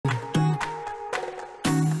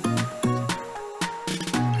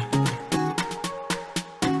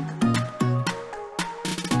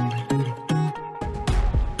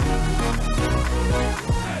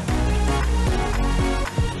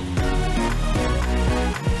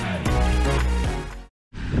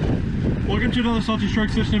Welcome to another Salty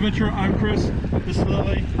Strikes Fishing Adventure. I'm Chris, this is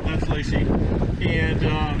Lily, that's Lacey, and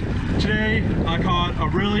today I caught a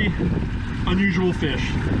really unusual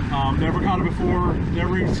fish. Never caught it before,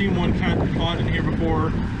 never even seen one caught in here before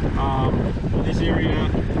in this area.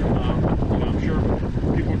 You know, I'm sure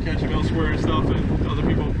people catch them elsewhere and stuff, and other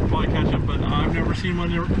people probably catch them, but I've never seen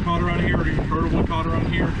one caught around here, or even heard of one caught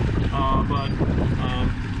around here. But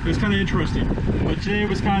it was kind of interesting. But today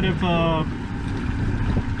was kind of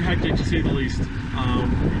hectic, to say the least.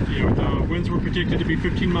 You know, the winds were predicted to be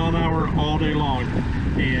 15 mile an hour all day long,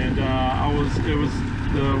 and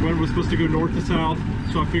the wind was supposed to go north to south,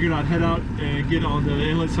 so I figured I'd head out and get on the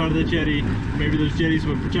inlet side of the jetty. Maybe those jetties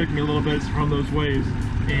would protect me a little bit from those waves,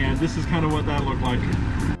 and this is kind of what that looked like.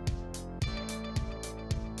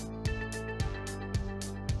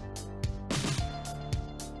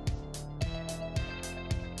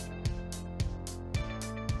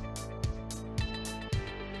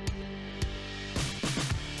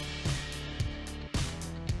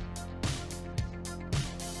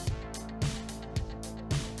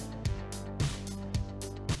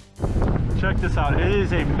 Check this out, it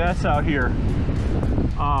is a mess out here.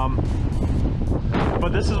 But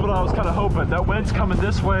this is what I was kind of hoping. That wind's coming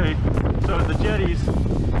this way, so the jetty's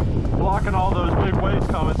blocking all those big waves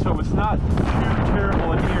coming, so it's not too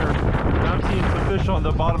terrible in here. And I'm seeing some fish on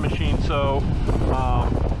the bottom machine, so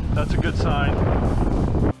that's a good sign.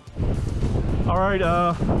 All right,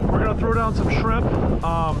 we're gonna throw down some shrimp.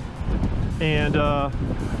 And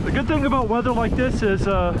the good thing about weather like this is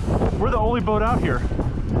we're the only boat out here.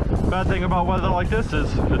 Bad thing about weather like this is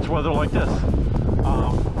it's weather like this.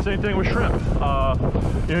 Same thing with shrimp.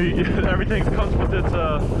 You know, everything comes with its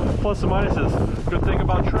plus and minuses. Good thing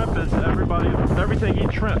about shrimp is everything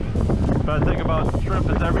eats shrimp. Bad thing about shrimp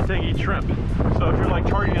is everything eats shrimp. So if you're like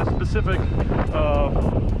targeting a specific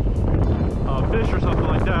fish or something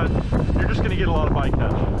like that, you're just going to get a lot of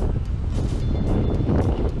bycatch.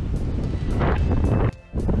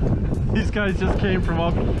 These guys just came from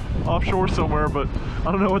offshore somewhere, but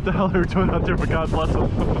I don't know what the hell they were doing out there, but God bless them.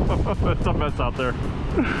 It's a mess out there.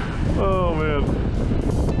 Oh man.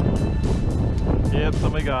 Yep,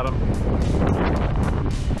 somebody got him.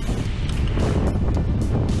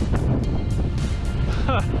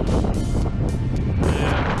 Yeah.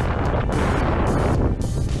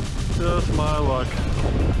 Just my luck.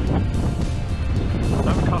 I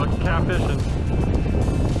haven't caught a catfish in,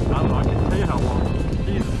 I don't know, I can't tell you how long.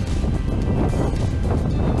 Jesus.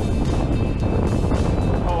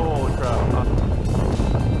 Holy crap.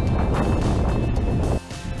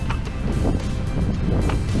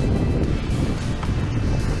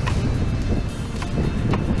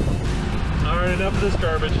 Alright, enough of this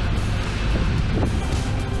garbage.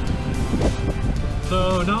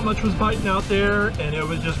 So, not much was biting out there, and it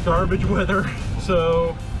was just garbage weather.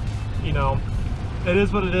 So, you know, it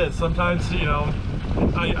is what it is. Sometimes, you know,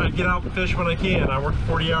 I get out and fish when I can. I work a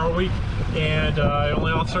 40-hour week, and I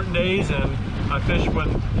only on certain days, and I fish when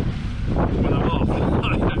I'm off.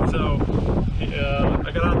 So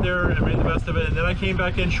I got out there and made the best of it, and then I came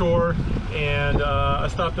back inshore, and I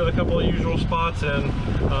stopped at a couple of usual spots, and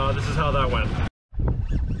this is how that went.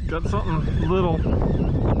 Got something little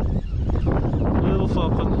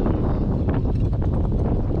something,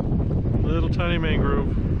 little tiny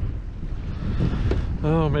mangrove.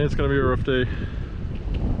 Oh man, it's gonna be a rough day.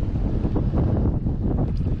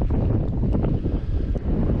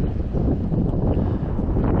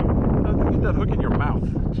 That hook in your mouth,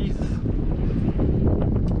 Jesus.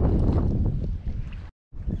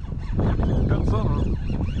 Got something.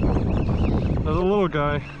 There's a little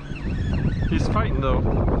guy. He's fighting though.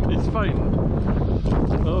 He's fighting.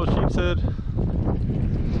 Oh, sheep's head.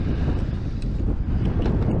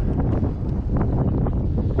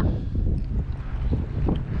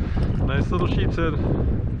 Nice little sheep's head.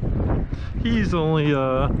 He's only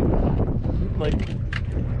like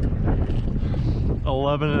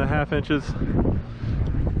 11.5 inches.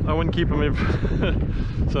 I wouldn't keep them if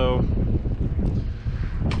so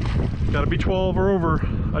gotta be 12 or over.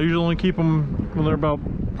 I usually only keep them when they're about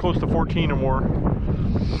close to 14 or more.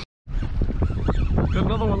 Got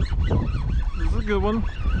another one. This is a good one.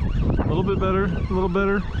 A little bit better, a little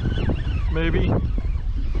better, maybe.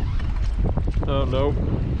 Oh no,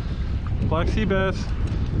 black sea bass.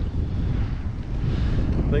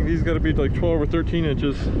 I think these got to be like 12 or 13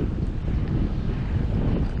 inches.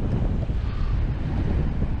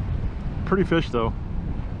 Pretty fish though.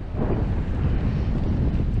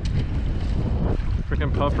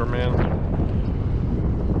 Freaking puffer, man.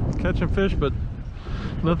 Catching fish, but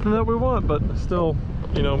nothing that we want, but still,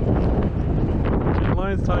 you know, keep the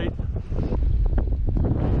lines tight.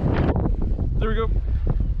 There we go.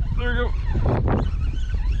 There we go.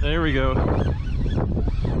 There we go.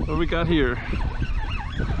 What do we got here?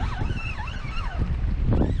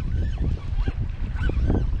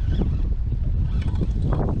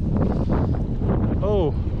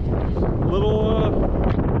 Oh, little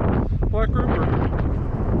black grouper.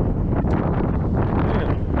 Man.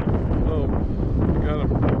 Oh, got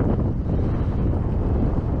him.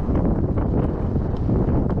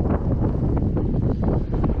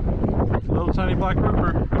 Little tiny black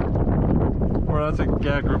grouper. Or that's a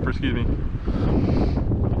gag grouper, excuse me.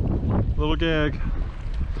 Little gag.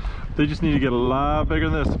 They just need to get a lot bigger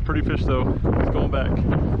than this. Pretty fish though. It's going back.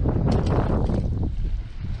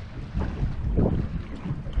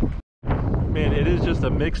 Man, it is just a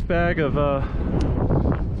mixed bag of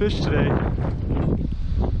fish today.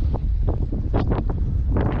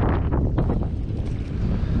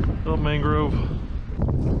 Little mangrove.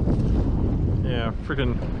 Yeah,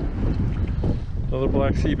 freaking another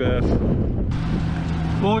black sea bass.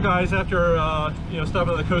 Well guys, after you know,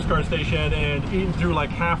 stopping at the Coast Guard station and eating through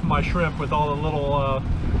like half of my shrimp with all the little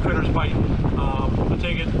critters biting,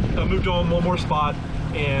 I moved on one more spot,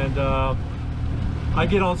 and I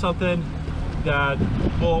get on something that,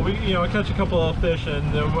 well, I catch a couple of fish,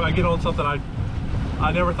 and I get on something I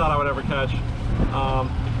never thought I would ever catch.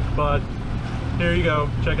 But here you go,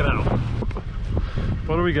 check it out.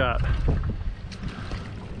 What do we got?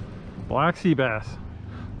 Black sea bass.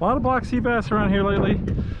 A lot of black sea bass around here lately,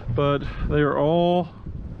 but they are all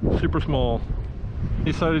super small. He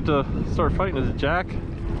decided to start fighting. Is it Jack?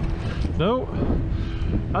 No,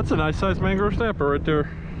 that's a nice sized mangrove snapper right there.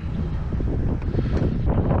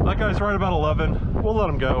 That guy's right about 11. We'll let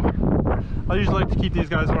him go. I usually like to keep these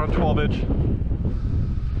guys around 12 inch.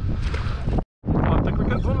 I think we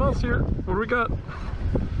got something else here. What do we got?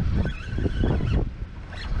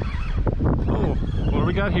 Oh, what do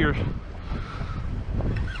we got here?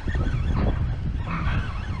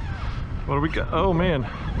 What do we got? Oh man.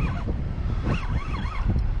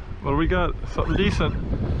 What do we got? Something decent.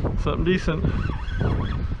 Something decent.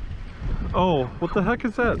 Oh, what the heck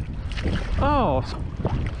is that? Oh,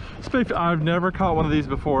 I've never caught one of these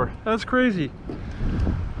before. That's crazy.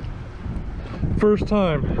 First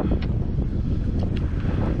time.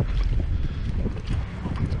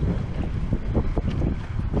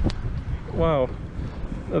 Wow,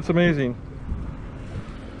 that's amazing.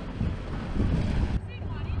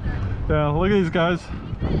 Yeah, look at these guys.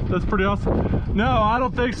 That's pretty awesome. No, I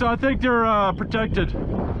don't think so. I think they're protected.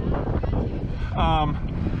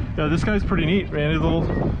 Yeah, this guy's pretty neat, man. He's a little.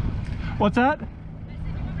 What's that?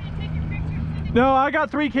 No, I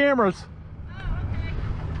got 3 cameras.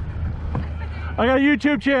 I got a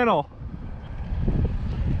YouTube channel.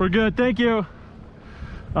 We're good, thank you.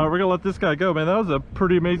 We're gonna let this guy go, man. That was a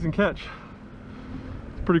pretty amazing catch.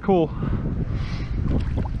 It's pretty cool.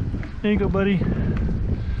 There you go, buddy.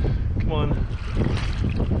 Come on.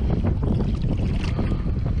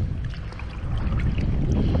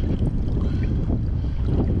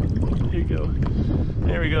 There you go.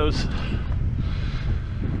 There he goes.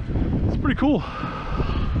 It's pretty cool. I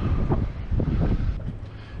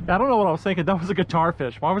don't know what I was thinking. That was a guitar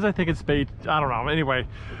fish. Why was I thinking spade? I don't know. Anyway,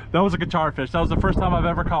 that was a guitar fish. That was the first time I've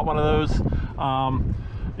ever caught one of those.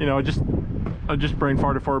 You know, I just brain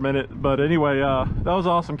farted for a minute. But anyway, that was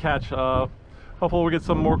an awesome catch. Hopefully we'll get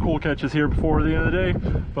some more cool catches here before the end of the day.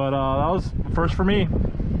 But that was the first for me.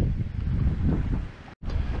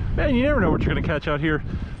 Man, you never know what you're gonna catch out here.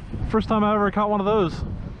 First time I ever caught one of those.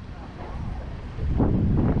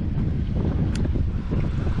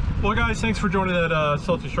 Well guys, thanks for joining that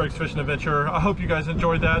Salty Strikes fishing adventure. I hope you guys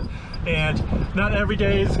enjoyed that. And not every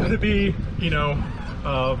day is going to be, you know,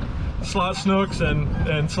 slot snooks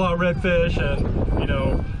and slot redfish and, you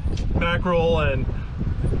know, mackerel and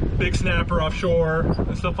big snapper offshore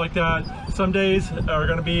and stuff like that. Some days are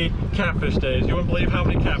going to be catfish days. You wouldn't believe how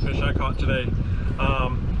many catfish I caught today.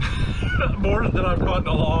 More than I've caught in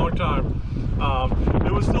a long time.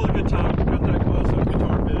 It was still a good time. Got that close with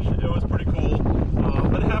guitar fish. It was pretty cool.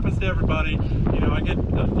 But it happens to everybody. You know, I get,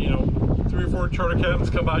 you know, 3 or 4 charter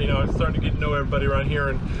captains come by. You know, I'm starting to get to know everybody around here,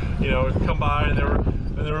 and you know, come by and they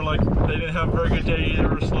were like, they didn't have a very good day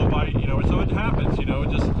either, or a slow bite. You know, so it happens. You know,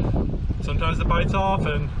 it just sometimes the bite's off,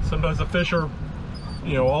 and sometimes the fish are,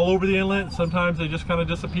 you know, all over the inlet. Sometimes they just kind of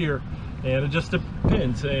disappear, and it just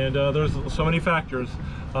depends. And there's so many factors.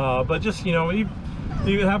 But just, you know, it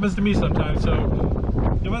happens to me sometimes. So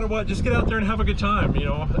no matter what, just get out there and have a good time. You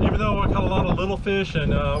know, even though I caught a lot of little fish,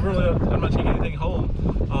 and really I'm not taking anything home,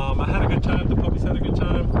 I had a good time. The puppies had a good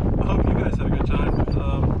time. I hope you guys had a good time.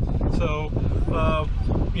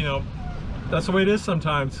 You know, that's the way it is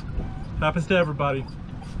sometimes. Happens to everybody.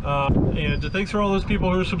 And thanks for all those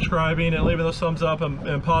people who are subscribing and leaving those thumbs up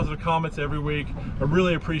and positive comments every week. I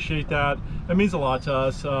really appreciate that. It means a lot to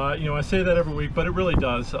us. You know, I say that every week, but it really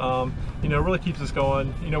does. You know, it really keeps us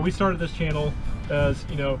going. You know, we started this channel as,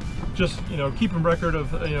 you know, just, you know, keeping record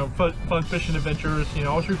of, you know, fun fishing adventures. You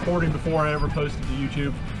know, I was recording before I ever posted to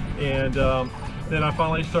YouTube, and then I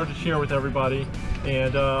finally started to share with everybody.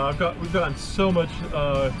 And we've gotten so much,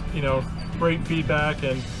 you know, great feedback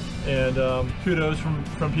and kudos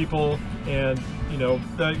from people, and you know,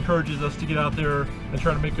 that encourages us to get out there and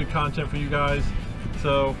try to make good content for you guys.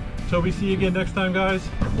 So Toby, see you again next time, guys.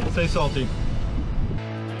 Stay salty.